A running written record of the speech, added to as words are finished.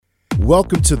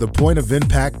Welcome to the Point of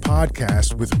Impact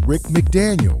podcast with Rick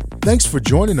McDaniel. Thanks for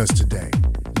joining us today.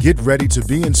 Get ready to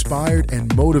be inspired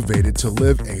and motivated to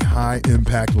live a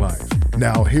high-impact life.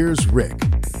 Now, here's Rick.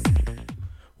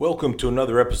 Welcome to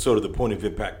another episode of the Point of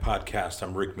Impact podcast.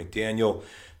 I'm Rick McDaniel.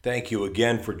 Thank you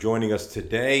again for joining us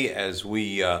today as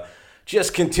we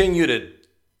just continue to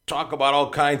talk about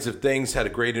all kinds of things. Had a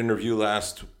great interview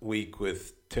last week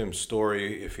with Tim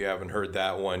Story. If you haven't heard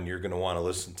that one, you're going to want to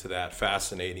listen to that.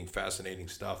 Fascinating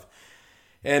stuff.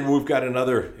 And we've got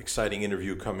another exciting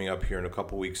interview coming up here in a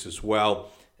couple weeks as well.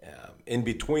 In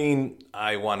between,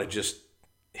 I want to just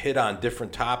hit on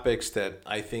different topics that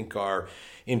I think are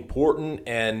important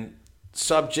and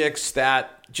subjects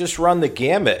that just run the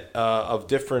gamut of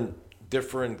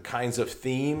different kinds of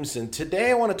themes. And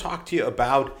today I want to talk to you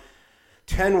about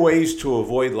 10 ways to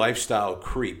avoid lifestyle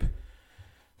creep.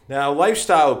 Now,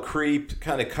 lifestyle creep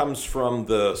kind of comes from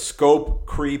the scope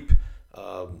creep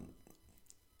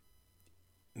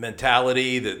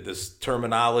mentality, this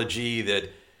terminology that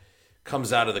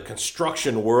comes out of the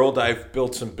construction world. I've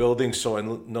built some buildings, so I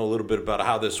know a little bit about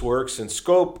how this works. And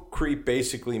scope creep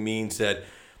basically means that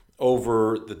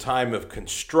over the time of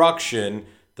construction,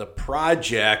 the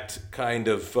project kind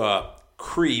of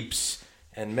creeps,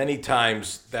 and many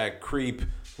times that creep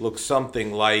looks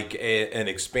something like an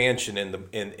expansion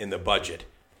in the budget.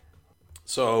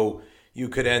 So you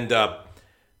could end up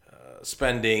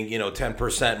spending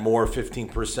 10% more,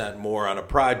 15% more on a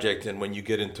project, and when you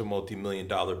get into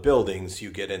multi-million-dollar buildings, you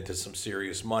get into some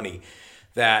serious money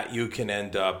that you can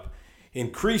end up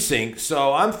increasing.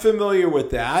 So I'm familiar with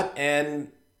that,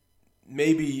 and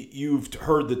maybe you've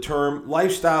heard the term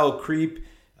lifestyle creep,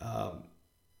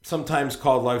 sometimes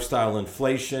called lifestyle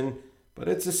inflation. But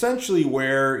it's essentially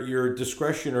where your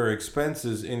discretionary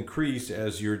expenses increase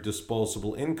as your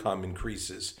disposable income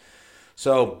increases.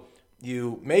 So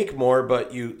you make more,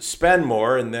 but you spend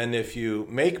more. And then if you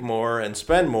make more and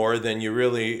spend more, then you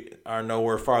really are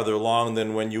nowhere farther along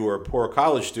than when you were a poor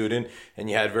college student and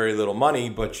you had very little money,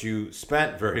 but you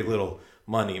spent very little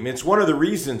money. I mean, it's one of the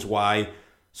reasons why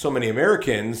so many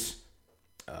Americans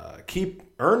keep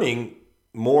earning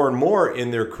more and more in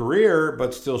their career,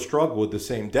 but still struggle with the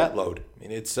same debt load. I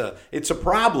mean, it's a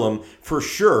problem for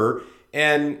sure,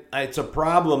 and it's a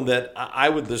problem that I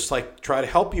would just try to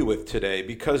help you with today,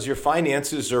 because your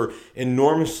finances are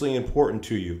enormously important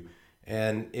to you.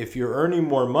 And if you're earning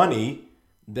more money,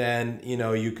 then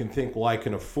you can think, well, I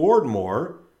can afford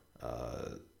more,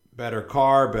 better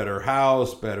car, better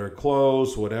house, better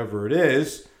clothes, whatever it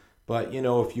is. But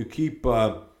if you keep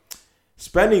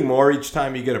spending more each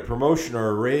time you get a promotion or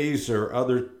a raise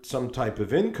or some type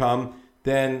of income,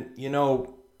 then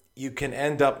you can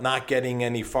end up not getting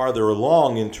any farther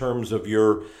along in terms of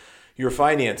your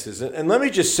finances. And let me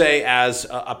just say, as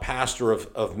a pastor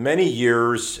of many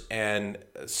years and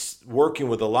working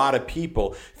with a lot of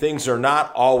people, things are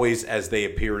not always as they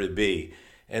appear to be.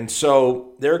 And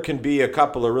so there can be a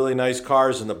couple of really nice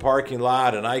cars in the parking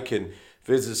lot, and I can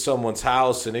visit someone's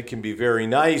house and it can be very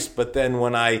nice, but then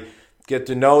when I get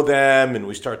to know them and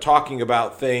we start talking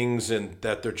about things and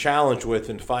that they're challenged with,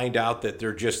 and find out that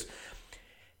they're just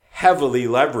heavily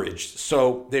leveraged.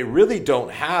 So they really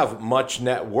don't have much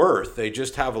net worth. They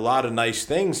just have a lot of nice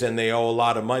things, and they owe a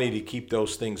lot of money to keep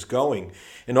those things going.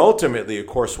 And ultimately, of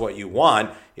course, what you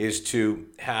want is to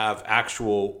have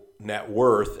actual net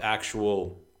worth,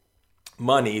 actual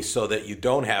money, so that you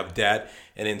don't have debt.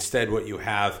 And instead what you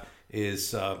have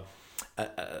is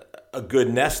a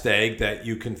good nest egg that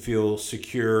you can feel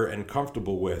secure and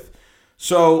comfortable with.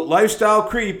 So lifestyle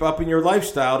creep, up in your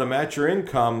lifestyle to match your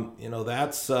income,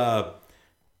 that's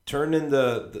turning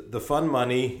the fun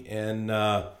money, and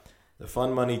the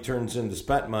fun money turns into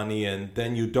spent money, and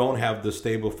then you don't have the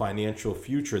stable financial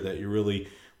future that you really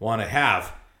want to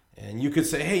have. And you could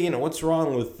say, hey, what's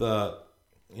wrong with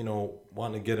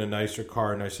wanting to get a nicer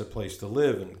car, a nicer place to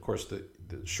live? And of course the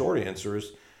short answer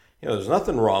is, there's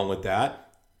nothing wrong with that.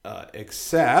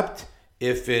 Except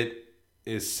if it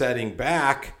is setting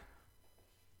back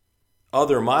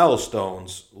other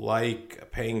milestones,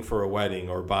 like paying for a wedding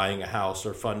or buying a house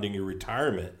or funding your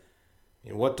retirement.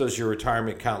 What does your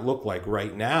retirement account look like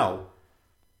right now?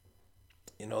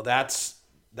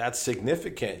 That's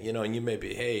significant. And you may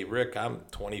be, hey, Rick, I'm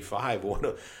 25.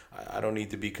 I don't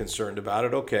need to be concerned about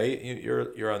it. Okay,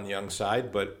 you're on the young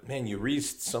side, but man, you read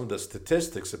some of the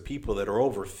statistics of people that are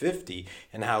over 50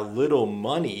 and how little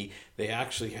money they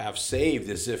actually have saved,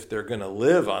 as if they're going to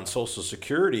live on Social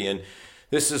Security. And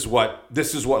this is what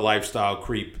lifestyle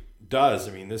creep does.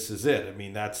 I mean, this is it. I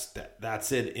mean, that's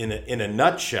it in a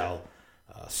nutshell.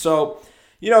 So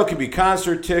it could be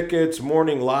concert tickets,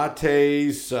 morning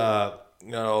lattes,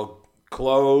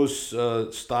 clothes,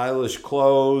 stylish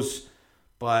clothes,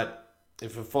 but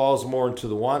if it falls more into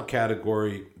the want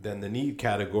category than the need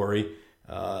category,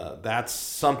 that's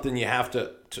something you have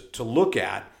to look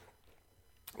at.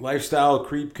 Lifestyle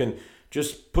creep can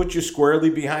just put you squarely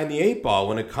behind the eight ball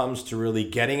when it comes to really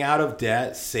getting out of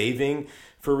debt, saving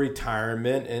for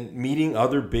retirement, and meeting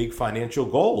other big financial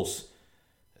goals.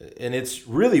 And it's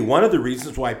really one of the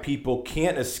reasons why people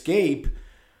can't escape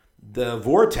the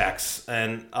vortex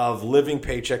and of living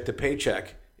paycheck to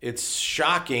paycheck. It's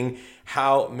shocking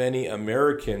how many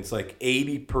Americans, like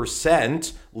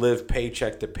 80%, live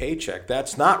paycheck to paycheck.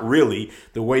 That's not really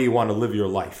the way you want to live your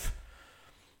life.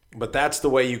 But that's the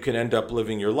way you can end up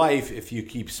living your life if you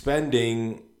keep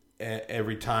spending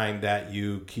every time that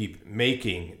you keep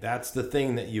making. That's the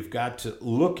thing that you've got to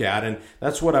look at, and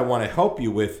that's what I want to help you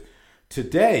with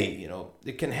today.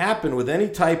 It can happen with any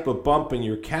type of bump in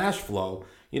your cash flow.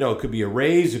 It could be a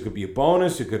raise, it could be a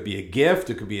bonus, it could be a gift,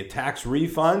 it could be a tax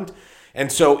refund.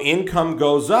 And so income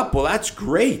goes up. Well, that's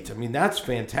great. I mean, that's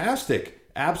fantastic.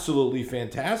 Absolutely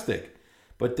fantastic.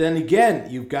 But then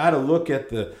again, you've got to look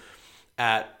at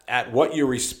at what your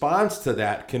response to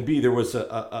that can be. There was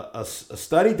a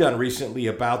study done recently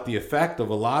about the effect of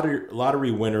a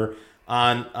lottery winner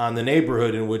on the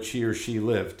neighborhood in which he or she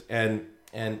lived.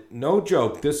 And no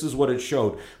joke, this is what it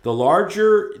showed. The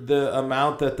larger the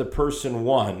amount that the person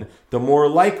won, the more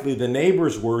likely the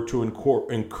neighbors were to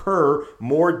incur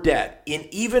more debt and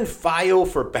even file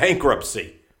for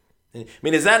bankruptcy. I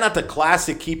mean, is that not the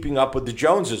classic Keeping Up with the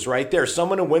Joneses right there?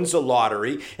 Someone who wins the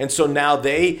lottery, and so now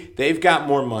they've got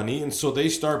more money, and so they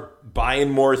start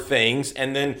buying more things,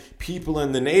 and then people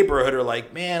in the neighborhood are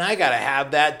like, man, I got to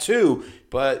have that too,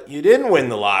 but you didn't win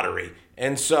the lottery.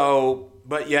 And so,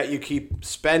 but yet you keep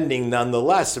spending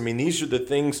nonetheless. I mean, these are the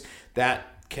things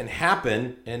that can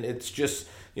happen, and it's just,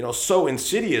 so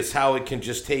insidious how it can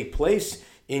just take place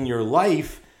in your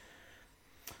life.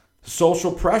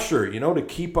 Social pressure, to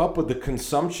keep up with the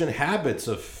consumption habits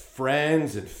of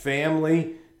friends and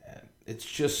family. It's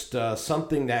just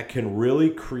something that can really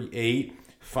create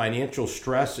financial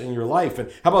stress in your life.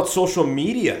 And how about social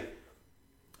media?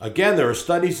 Again, there are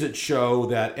studies that show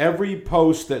that every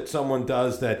post that someone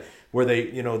does where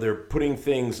they're putting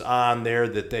things on there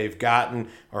that they've gotten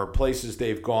or places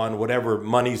they've gone, whatever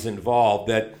money's involved,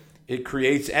 that it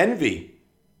creates envy.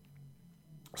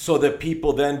 So that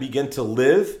people then begin to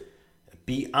live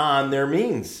beyond their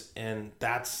means. And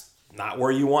that's not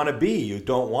where you want to be. You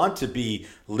don't want to be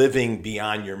living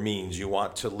beyond your means. You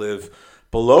want to live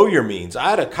below your means.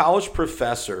 I had a college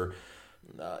professor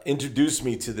introduce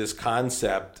me to this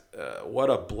concept. What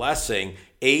a blessing.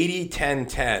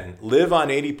 80-10-10. Live on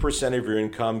 80% of your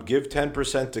income. Give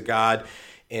 10% to God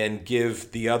and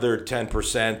give the other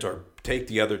 10% or take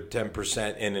the other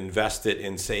 10% and invest it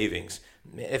in savings.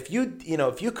 If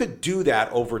you could do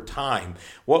that over time,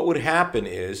 what would happen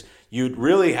is you'd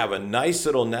really have a nice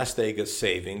little nest egg of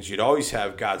savings. You'd always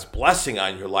have God's blessing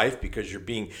on your life because you're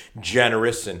being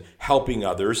generous and helping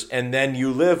others, and then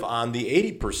you live on the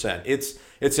 80%.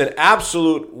 It's an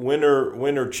absolute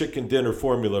winner chicken dinner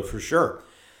formula for sure.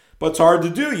 But it's hard to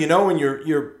do, when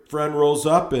your friend rolls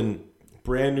up in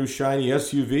brand new shiny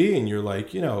SUV and you're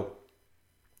like,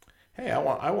 hey, I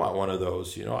want one of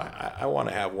those. I want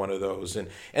to have one of those. And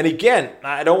again,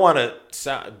 I don't want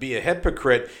to be a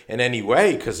hypocrite in any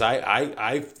way because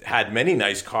I've had many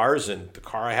nice cars, and the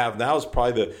car I have now is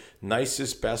probably the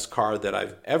nicest, best car that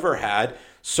I've ever had.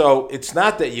 So it's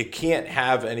not that you can't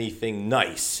have anything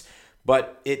nice,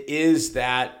 but it is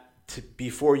that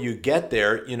before you get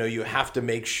there, you have to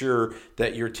make sure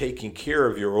that you're taking care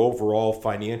of your overall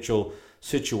financial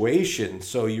situation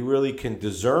so you really can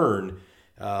discern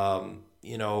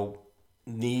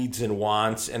needs and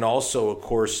wants, and also, of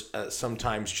course,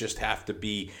 sometimes just have to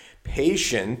be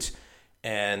patient.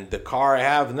 And the car I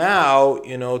have now,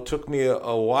 took me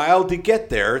a while to get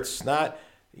there. It's not,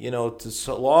 it's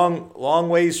a long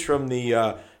ways from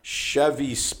the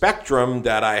Chevy Spectrum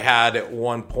that I had at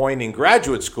one point in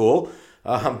graduate school.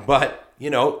 But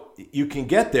you can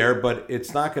get there, but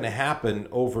it's not going to happen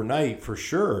overnight for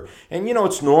sure. And,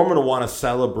 it's normal to want to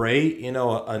celebrate,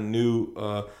 a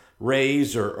new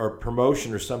raise or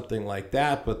promotion or something like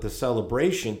that. But the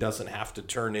celebration doesn't have to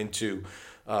turn into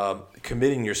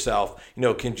committing yourself.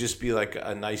 It can just be like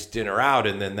a nice dinner out,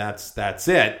 and then that's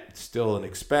it. It's still an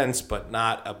expense, but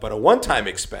not a one-time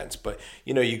expense. But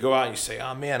you go out and you say,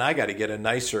 oh man, I got to get a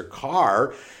nicer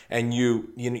car, and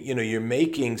you're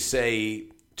making, say,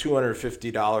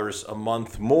 $250 a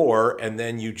month more, and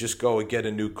then you just go and get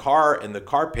a new car and the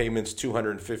car payment's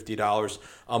 $250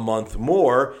 a month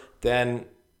more, then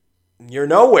you're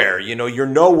nowhere. You're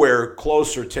nowhere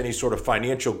closer to any sort of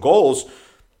financial goals.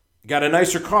 You got a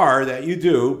nicer car that you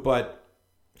do, but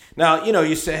now,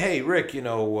 you say, hey, Rick,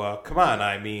 come on.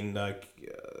 I mean,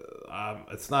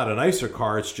 it's not a nicer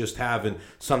car. It's just having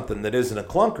something that isn't a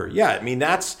clunker. Yeah, I mean,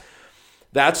 that's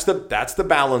the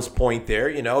balance point there.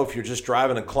 If you're just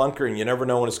driving a clunker and you never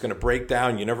know when it's going to break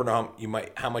down, you never know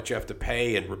how much you have to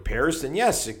pay in repairs, then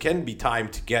yes, it can be time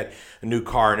to get a new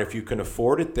car. And if you can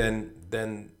afford it,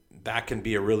 then that can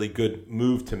be a really good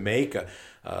move to make.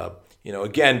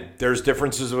 Again, there's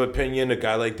differences of opinion. A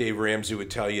guy like Dave Ramsey would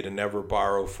tell you to never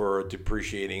borrow for a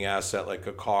depreciating asset like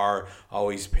a car,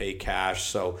 always pay cash.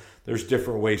 So there's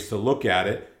different ways to look at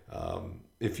it.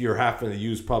 If you're having to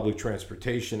use public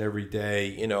transportation every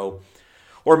day,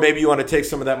 or maybe you want to take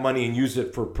some of that money and use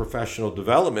it for professional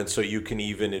development so you can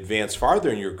even advance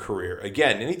farther in your career.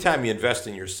 Again, anytime you invest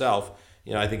in yourself,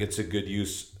 I think it's a good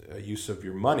use of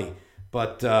your money.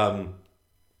 But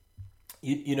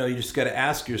you just got to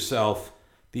ask yourself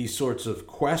these sorts of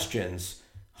questions,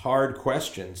 hard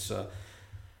questions.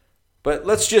 But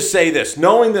let's just say this,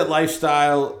 knowing that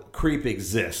lifestyle creep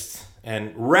exists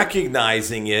and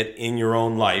recognizing it in your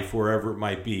own life, wherever it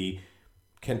might be,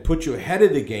 can put you ahead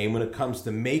of the game when it comes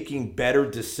to making better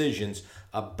decisions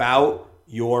about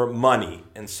your money.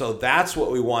 And so that's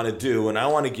what we want to do. And I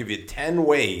want to give you 10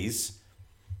 ways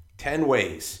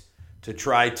to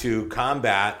try to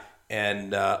combat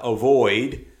and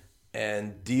avoid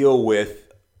and deal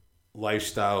with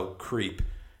lifestyle creep.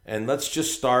 And let's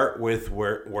just start with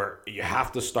where you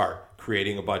have to start,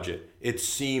 creating a budget. It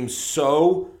seems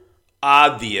so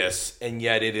obvious, and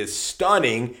yet it is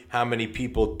stunning how many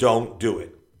people don't do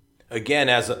it. Again,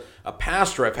 as a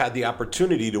pastor, I've had the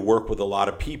opportunity to work with a lot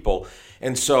of people,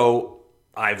 and so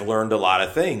I've learned a lot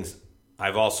of things.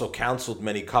 I've also counseled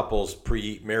many couples,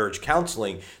 pre-marriage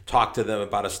counseling, talked to them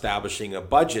about establishing a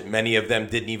budget. Many of them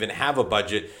didn't even have a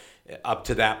budget up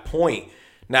to that point.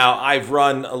 Now, I've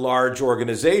run a large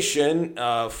organization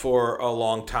for a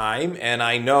long time, and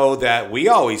I know that we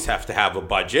always have to have a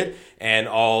budget, and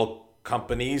all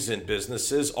companies and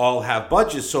businesses all have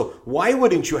budgets. So why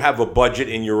wouldn't you have a budget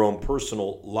in your own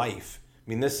personal life? I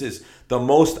mean, this is the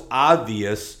most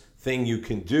obvious thing you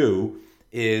can do,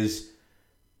 is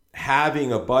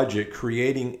having a budget,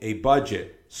 creating a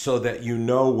budget so that you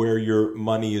know where your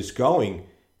money is going.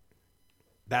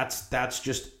 That's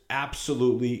just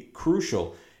absolutely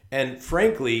crucial. And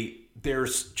frankly,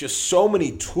 there's just so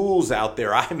many tools out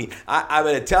there. I mean, I'm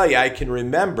going to tell you, I can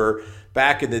remember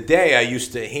back in the day, I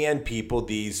used to hand people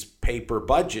these paper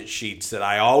budget sheets that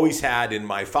I always had in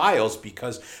my files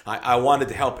because I wanted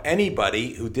to help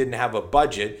anybody who didn't have a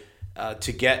budget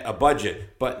to get a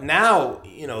budget. But now,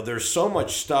 there's so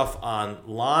much stuff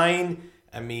online.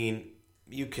 I mean,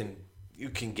 you can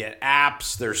get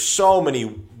apps. There's so many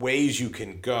ways you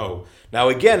can go. Now,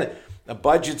 again, a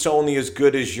budget's only as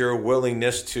good as your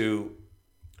willingness to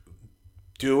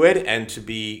do it and to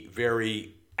be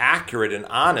very accurate and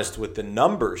honest with the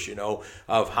numbers,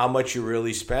 of how much you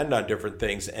really spend on different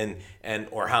things and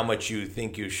or how much you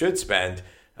think you should spend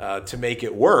to make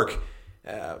it work.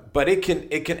 But it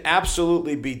can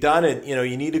absolutely be done, and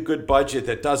you need a good budget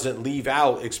that doesn't leave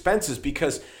out expenses,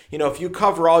 because if you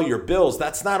cover all your bills,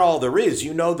 that's not all there is.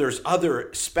 There's other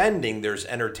spending. There's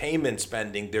entertainment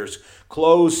spending. There's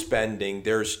clothes spending.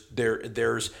 There's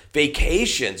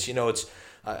vacations.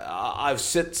 I've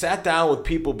sat down with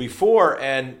people before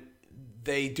and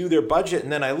they do their budget,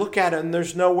 and then I look at it and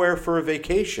there's nowhere for a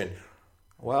vacation.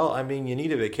 Well, I mean, you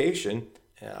need a vacation.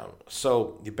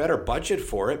 So you better budget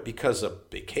for it, because a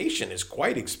vacation is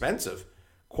quite expensive.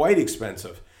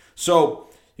 So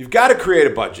you've got to create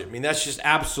a budget. I mean, that's just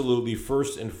absolutely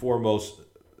first and foremost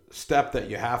step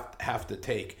that you have to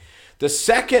take. The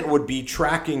second would be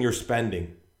tracking your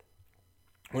spending.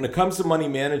 When it comes to money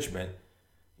management,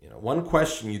 one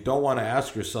question you don't want to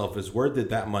ask yourself is, where did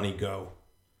that money go?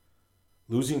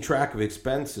 Losing track of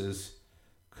expenses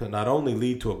could not only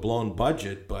lead to a blown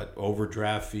budget, but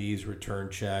overdraft fees, return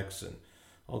checks, and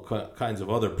all kinds of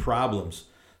other problems.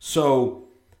 So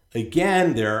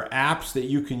again, there are apps that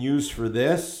you can use for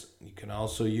this. You can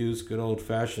also use good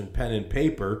old-fashioned pen and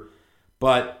paper,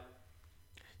 but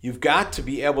you've got to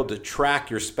be able to track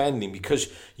your spending,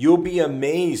 because you'll be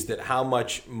amazed at how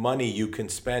much money you can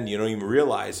spend. You don't even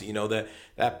realize it.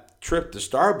 That trip to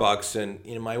Starbucks,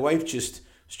 and my wife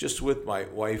was just with my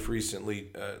wife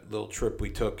recently, a little trip we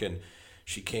took, and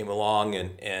she came along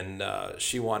and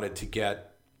she wanted to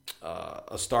get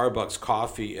a Starbucks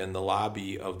coffee in the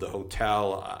lobby of the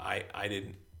hotel. I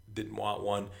didn't want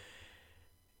one,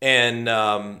 and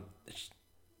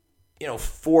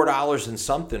 $4 and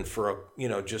something for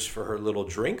just for her little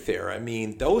drink there. I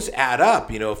mean, those add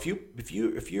up. If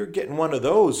you're getting one of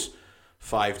those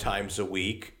 5 times a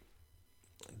week,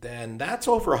 then that's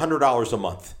over $100 a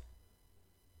month.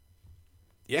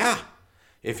 Yeah.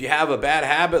 If you have a bad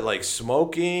habit like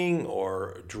smoking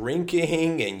or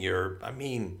drinking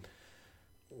and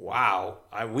wow.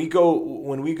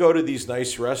 When we go to these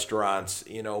nice restaurants,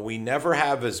 we never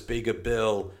have as big a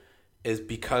bill is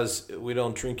because we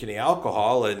don't drink any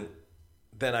alcohol. And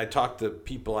then I talk to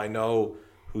people I know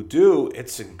who do.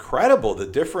 It's incredible the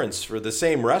difference for the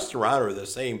same restaurant or the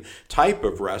same type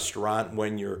of restaurant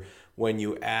when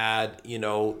you add,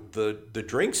 the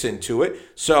drinks into it.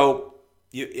 So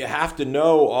you have to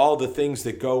know all the things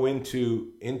that go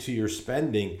into your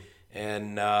spending,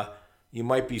 and you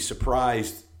might be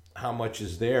surprised how much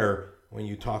is there when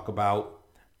you talk about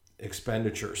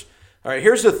expenditures. All right,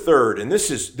 here's a third, and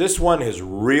this one has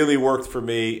really worked for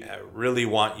me. I really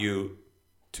want you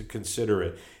to consider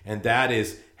it, and that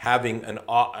is having an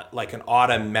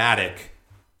automatic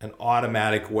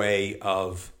way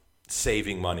of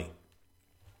saving money.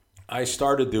 I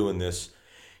started doing this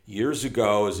years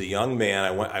ago as a young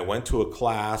man. I went to a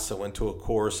class, I went to a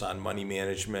course on money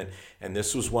management, and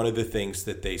this was one of the things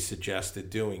that they suggested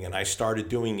doing, and I started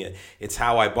doing it. It's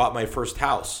how I bought my first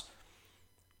house,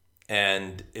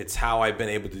 and it's how I've been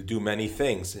able to do many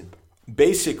things. And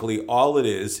basically, all it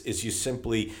is you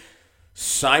simply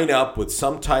sign up with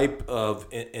some type of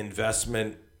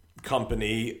investment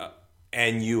company,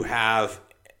 and you have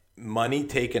money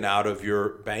taken out of your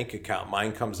bank account.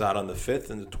 Mine comes out on the 5th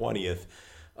and the 20th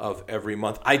of every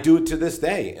month. I do it to this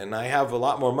day, and I have a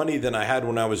lot more money than I had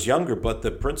when I was younger, but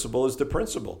the principle is the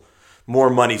principle.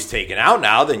 More money's taken out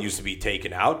now than used to be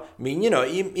taken out. I mean,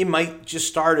 you might just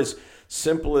start as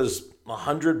simple as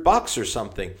 $100 or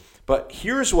something. But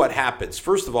here's what happens.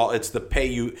 First of all, it's the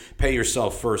pay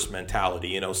yourself first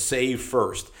mentality, save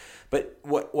first. But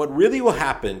what really will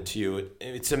happen to you,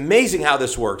 it's amazing how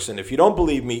this works, and if you don't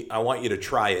believe me, I want you to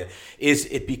try it, is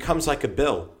it becomes like a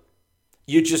bill.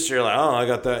 You're like, oh, I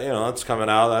got that, that's coming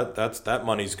out. That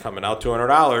money's coming out,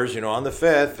 $200, on the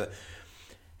 5th.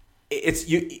 It's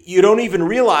you don't even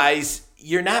realize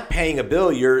you're not paying a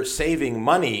bill, you're saving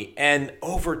money. And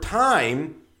over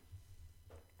time,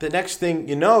 the next thing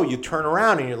you know, you turn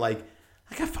around and you're like,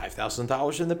 I got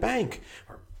 $5,000 in the bank.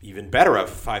 Or even better, I have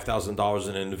 $5,000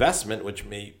 in an investment, which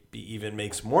even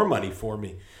makes more money for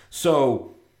me.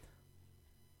 So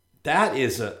that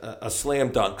is a slam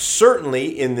dunk.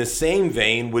 Certainly in the same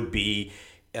vein would be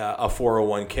a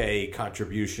 401k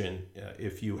contribution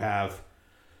if you have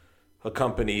a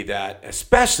company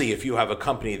especially if you have a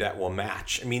company that will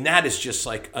match. I mean, that is just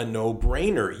like a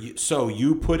no-brainer. So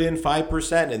you put in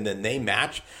 5% and then they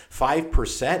match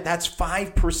 5%. That's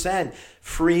 5%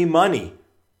 free money.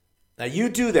 Now you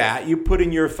do that, you put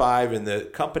in your 5 and the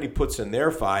company puts in their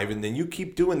 5, and then you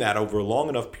keep doing that over a long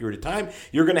enough period of time,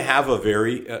 you're going to have a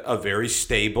very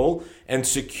stable and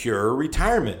secure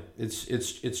retirement. It's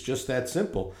just that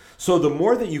simple. So the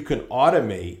more that you can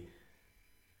automate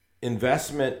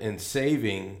investment and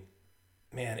saving,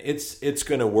 man, it's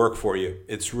going to work for you.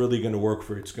 It's really going to work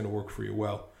for you. It's going to work for you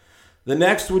well. The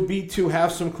next would be to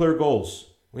have some clear goals.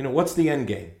 What's the end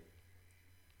game?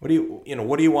 What do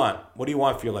you want? What do you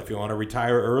want for your life? You want to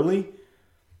retire early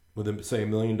with, say, $1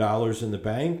 million in the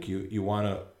bank? You want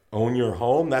to own your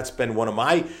home? That's been one of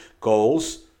my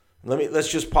goals.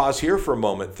 Let's just pause here for a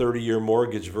moment. 30-year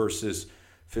mortgage versus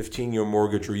 15-year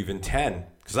mortgage, or even 10.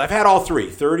 Because I've had all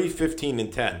three, 30, 15,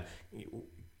 and 10.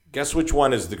 Guess which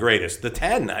one is the greatest? The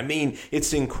 10. I mean,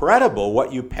 it's incredible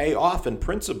what you pay off in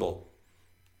principal.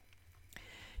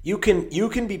 You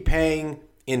can be paying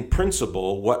in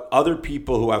principle what other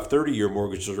people who have 30-year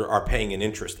mortgages are paying in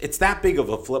interest. It's that big of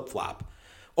a flip-flop.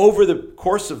 Over the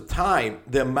course of time,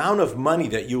 the amount of money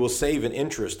that you will save in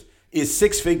interest is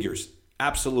 6 figures.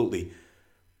 Absolutely.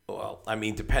 Well, I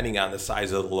mean, depending on the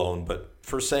size of the loan, but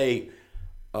for, say,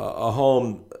 a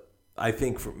home, I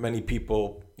think for many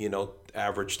people,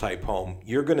 average type home,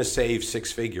 you're going to save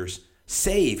 6 figures.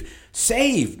 Save,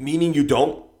 meaning you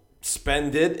don't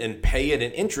spend it and pay it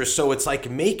in interest. So it's like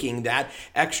making that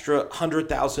extra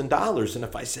 $100,000. And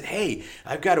if I said, hey,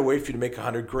 I've got a way for you to make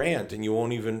 $100,000, and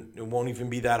it won't even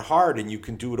be that hard, and you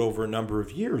can do it over a number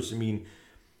of years. I mean,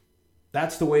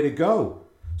 that's the way to go.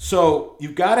 So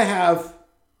you've got to have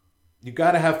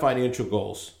financial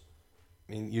goals.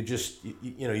 I mean, you just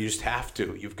have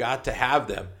to. You've got to have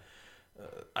them.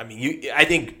 I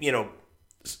think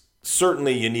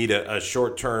certainly you need a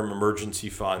short-term emergency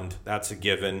fund. That's a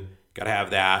given. Got to have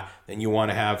that. Then you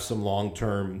want to have some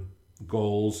long-term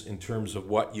goals in terms of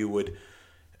what you would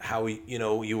how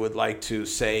you would like to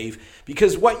save.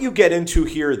 Because what you get into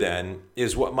here then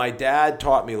is what my dad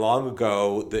taught me long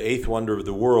ago, the eighth wonder of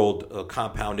the world,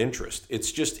 compound interest.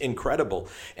 It's just incredible.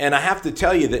 And I have to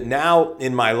tell you that now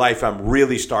in my life, I'm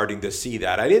really starting to see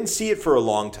that. I didn't see it for a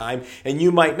long time, and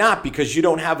you might not, because you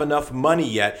don't have enough money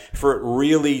yet for it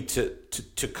really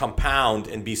to compound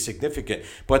and be significant.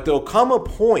 But there'll come a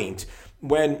point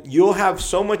when you'll have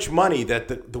so much money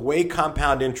that the way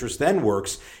compound interest then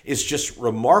works is just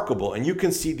remarkable. And you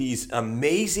can see these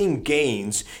amazing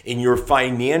gains in your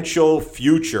financial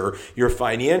future, your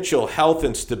financial health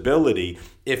and stability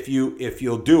if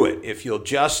you'll do it. If you'll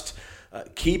just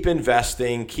keep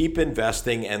investing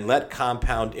and let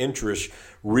compound interest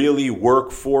really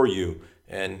work for you.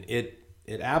 And it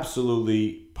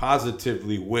absolutely,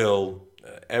 positively will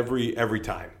every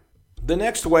time. The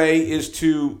next way is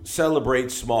to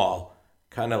celebrate small,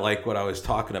 kind of like what I was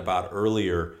talking about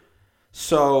earlier.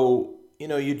 So,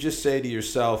 you just say to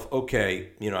yourself, okay,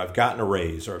 I've gotten a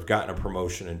raise or I've gotten a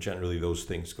promotion, and generally those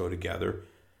things go together.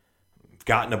 I've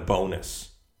gotten a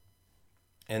bonus.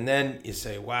 And then you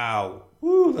say, wow,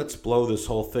 let's blow this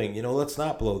whole thing. Let's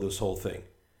not blow this whole thing.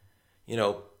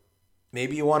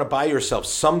 Maybe you want to buy yourself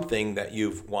something that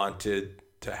you've wanted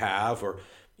to have, or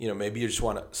maybe you just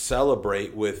want to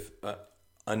celebrate with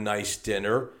a nice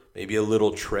dinner, maybe a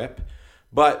little trip,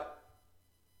 but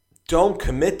don't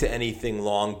commit to anything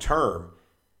long term,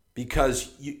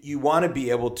 because you want to be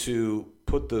able to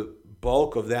put the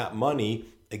bulk of that money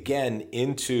again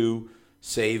into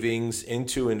savings,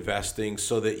 into investing,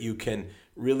 so that you can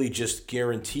really just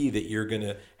guarantee that you're going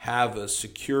to have a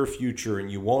secure future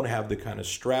and you won't have the kind of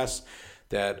stress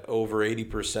that over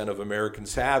 80% of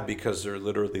Americans have, because they're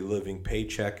literally living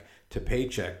paycheck to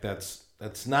paycheck.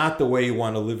 That's not the way you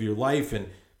want to live your life, and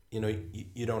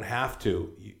you don't have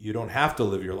to. You don't have to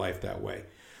live your life that way.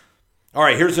 All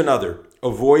right, here's another: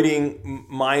 avoiding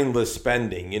mindless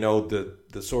spending.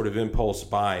 The sort of impulse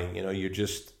buying. You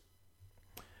just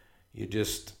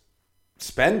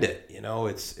spend it.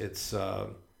 It's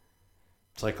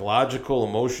psychological,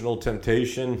 emotional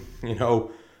temptation.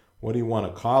 What do you want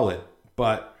to call it?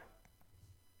 But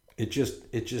it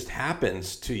just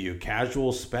happens to you.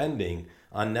 Casual spending,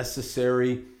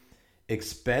 unnecessary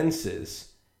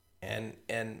expenses, and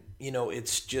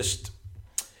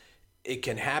it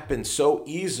can happen so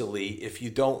easily if you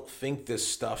don't think this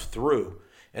stuff through.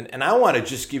 And I want to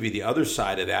just give you the other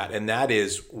side of that, and that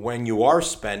is when you are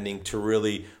spending, to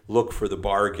really look for the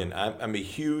bargain. I'm a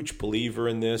huge believer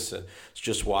in this. I was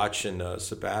just watching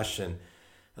Sebastian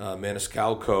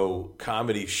Maniscalco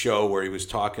comedy show where he was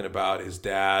talking about his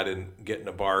dad and getting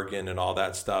a bargain and all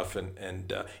that stuff.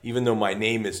 And even though my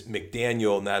name is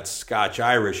McDaniel and that's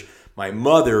Scotch-Irish, my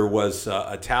mother was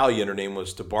Italian. Her name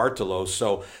was DeBartolo.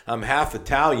 So I'm half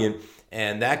Italian,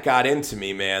 and that got into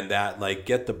me, man, that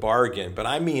get the bargain. But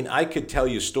I mean, I could tell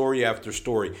you story after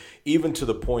story, even to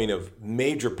the point of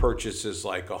major purchases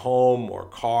like a home or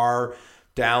car,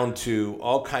 down to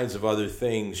all kinds of other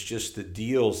things, just the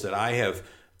deals that I have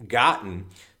gotten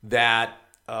that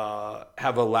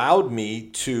have allowed me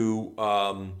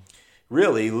to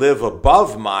really live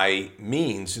above my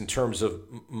means in terms of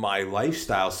my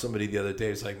lifestyle. Somebody the other day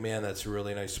was like, man, that's a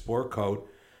really nice sport coat.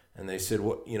 And they said,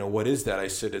 what is that? I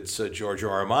said, it's Giorgio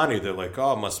Armani. They're like,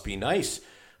 oh, it must be nice.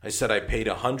 I said, I paid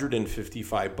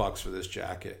 $155 for this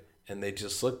jacket. And they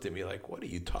just looked at me like, what are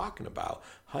you talking about?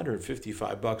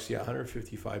 $155? Yeah,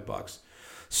 $155.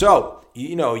 So,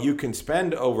 you can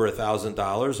spend over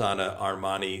 $1,000 on an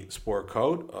Armani sport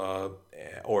coat,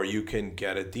 or you can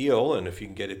get a deal. And if you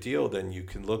can get a deal, then you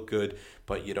can look good,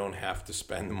 but you don't have to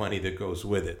spend the money that goes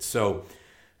with it. So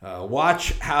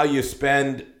watch how you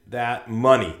spend that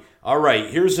money. All right,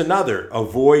 here's another: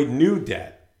 avoid new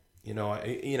debt.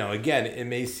 Again, it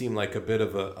may seem like a bit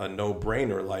of a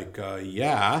no-brainer,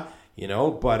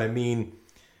 but I mean,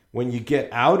 when you get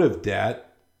out of debt,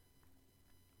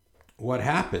 what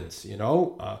happens?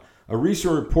 A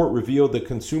recent report revealed that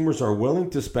consumers are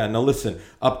willing to spend, now listen,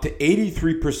 up to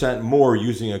 83% more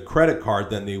using a credit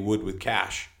card than they would with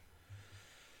cash.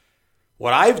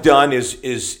 What I've done is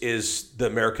the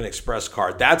American Express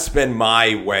card. That's been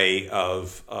my way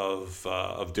of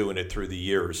doing it through the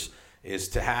years, is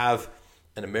to have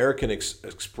an American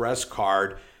Express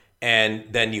card, and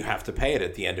then you have to pay it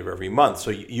at the end of every month. So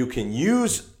you can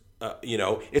use,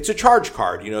 it's a charge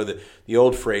card. The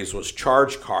old phrase was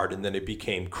charge card, and then it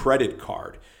became credit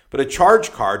card. But a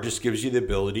charge card just gives you the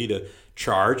ability to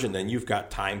charge, and then you've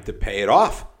got time to pay it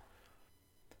off.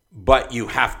 But you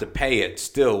have to pay it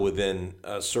still within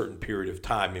a certain period of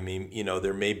time. I mean,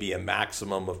 there may be a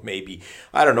maximum of maybe,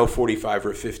 45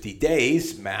 or 50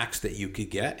 days max that you could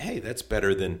get. Hey, that's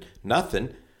better than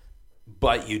nothing.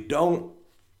 but you don't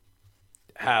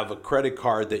have a credit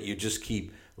card that you just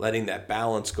keep letting that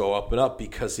balance go up and up,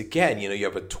 because again, you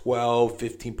have a 12,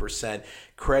 15%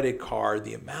 credit card.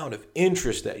 The amount of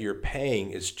interest that you're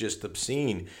paying is just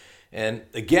obscene. And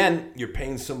again, you're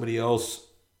paying somebody else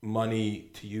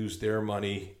money to use their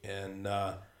money. And,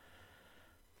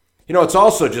 it's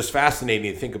also just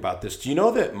fascinating to think about this. Do you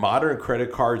know that modern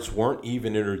credit cards weren't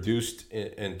even introduced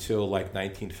until like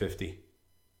 1950?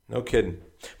 No kidding.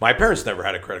 My parents never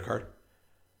had a credit card.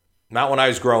 Not when I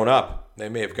was growing up. They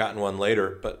may have gotten one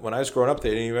later, but when I was growing up,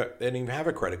 they didn't even have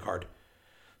a credit card.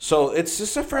 So it's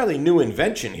just a fairly new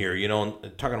invention here,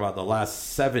 talking about the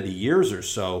last 70 years or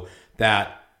so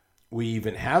that we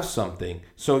even have something.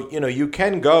 So, you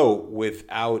can go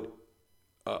without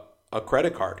a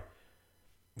credit card.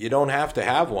 You don't have to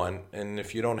have one. And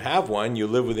if you don't have one, you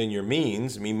live within your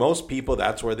means. I mean, most people,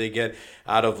 that's where they get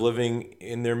out of living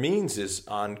in their means, is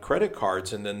on credit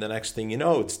cards. And then the next thing you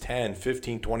know, it's $10,000,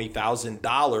 $15,000,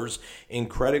 $20,000 in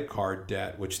credit card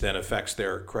debt, which then affects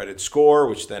their credit score,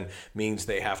 which then means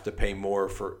they have to pay more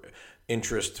for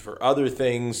interest for other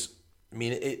things. I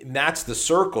mean, that's the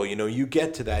circle. You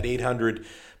get to that 800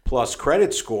 plus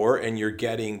credit score and you're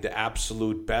getting the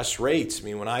absolute best rates. I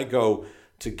mean, when I go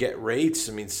to get rates,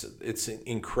 I mean, it's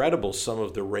incredible, some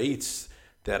of the rates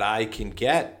that I can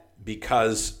get,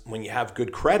 because when you have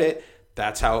good credit,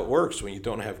 that's how it works. When you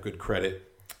don't have good credit,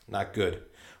 not good.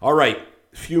 All right,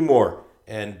 a few more.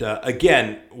 And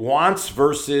again, wants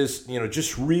versus,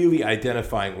 just really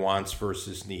identifying wants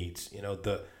versus needs.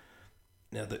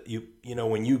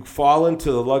 When you fall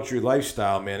into the luxury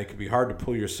lifestyle, man, it can be hard to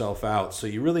pull yourself out. So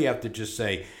you really have to just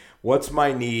say, what's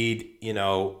my need?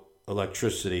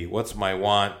 Electricity. What's my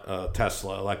want?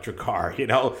 Tesla electric car.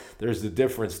 There's the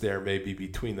difference there maybe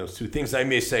between those two things. I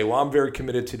may say, well, I'm very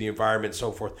committed to the environment and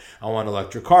so forth. I want an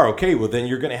electric car. Okay, well, then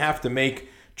you're going to have to make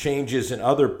changes in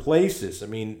other places. I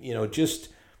mean, just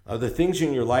the things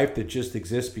in your life that just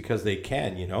exist because they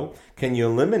can, Can you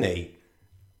eliminate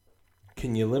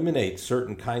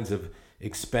certain kinds of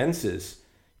expenses?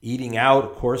 Eating out,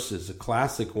 of course, is a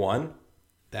classic one.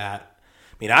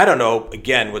 I don't know,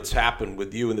 again, what's happened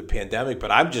with you in the pandemic, but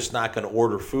I'm just not going to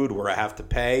order food where I have to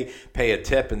pay a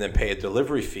tip, and then pay a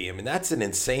delivery fee. I mean, that's an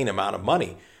insane amount of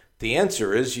money. The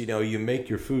answer is, you make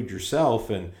your food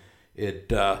yourself, and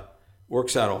it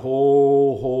works out a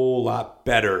whole lot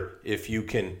better if you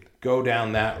can go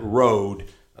down that road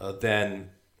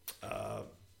than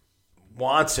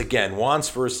wants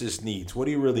versus needs. What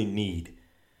do you really need?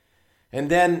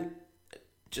 And then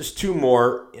just two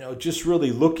more, just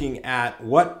really looking at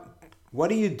what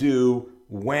do you do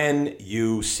when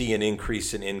you see an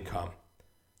increase in income?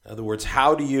 In other words,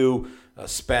 how do you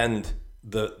spend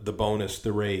the bonus,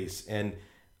 the raise? And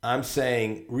I'm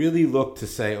saying really look to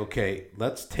say, okay,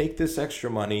 let's take this extra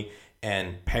money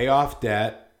and pay off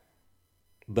debt.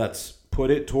 Let's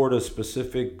put it toward a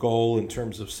specific goal in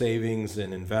terms of savings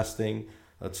and investing.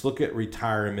 Let's look at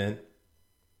retirement.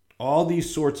 All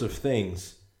these sorts of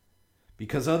things.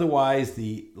 Because otherwise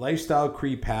the lifestyle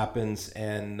creep happens,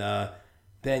 and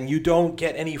then you don't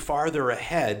get any farther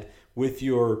ahead with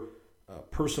your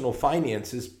personal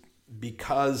finances,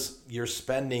 because you're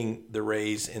spending the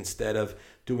raise instead of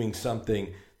doing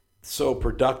something so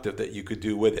productive that you could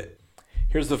do with it.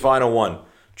 Here's the final one.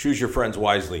 Choose your friends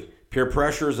wisely. Peer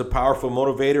pressure is a powerful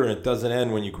motivator, and it doesn't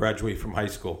end when you graduate from high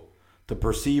school. The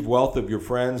perceived wealth of your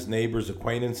friends, neighbors,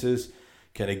 acquaintances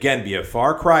can again be a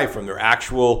far cry from their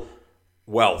actual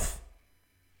wealth.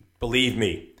 Believe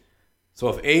me. So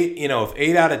if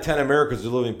 8 out of 10 Americans are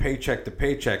living paycheck to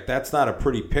paycheck, that's not a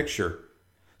pretty picture.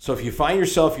 So if you find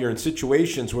yourself, you're in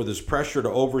situations where there's pressure to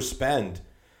overspend,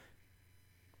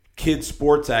 kids'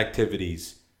 sports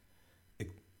activities,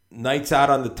 nights out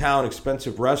on the town,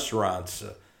 expensive restaurants,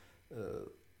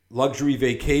 luxury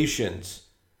vacations,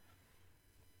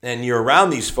 and you're around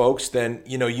these folks, then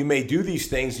you may do these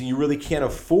things and you really can't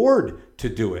afford to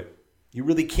do it. You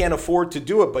really can't afford to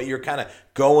do it, but you're kind of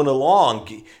going along,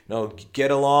 get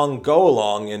along, go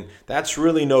along. And that's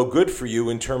really no good for you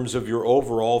in terms of your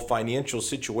overall financial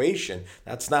situation.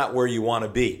 That's not where you want to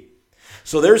be.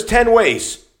 So there's 10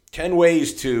 ways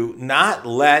to not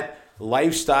let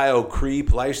lifestyle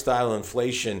creep, lifestyle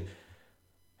inflation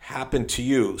happen to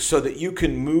you, so that you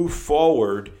can move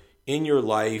forward in your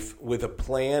life with a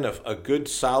plan, of a good,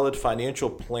 solid financial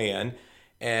plan.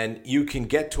 And you can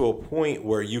get to a point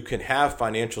where you can have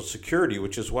financial security,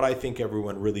 which is what I think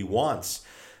everyone really wants.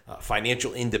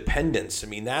 Financial independence. I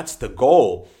mean, that's the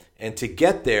goal. And to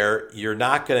get there, you're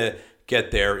not going to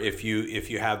get there if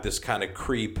you have this kind of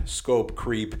scope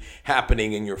creep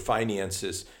happening in your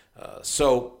finances.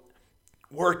 So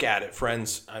Work at it,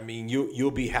 friends. I mean,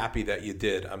 you'll be happy that you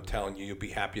did. I'm telling you, you'll be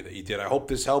happy that you did. I hope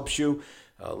this helps you.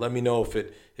 Let me know if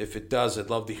it does. I'd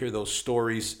love to hear those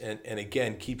stories. And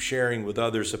again, keep sharing with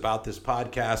others about this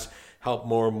podcast. Help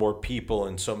more and more people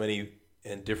in so many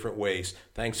and different ways.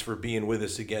 Thanks for being with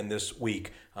us again this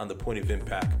week on the Point of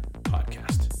Impact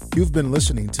podcast. You've been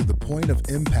listening to the Point of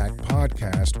Impact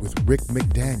podcast with Rick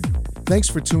McDaniel. Thanks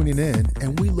for tuning in,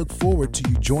 and we look forward to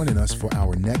you joining us for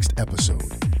our next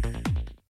episode.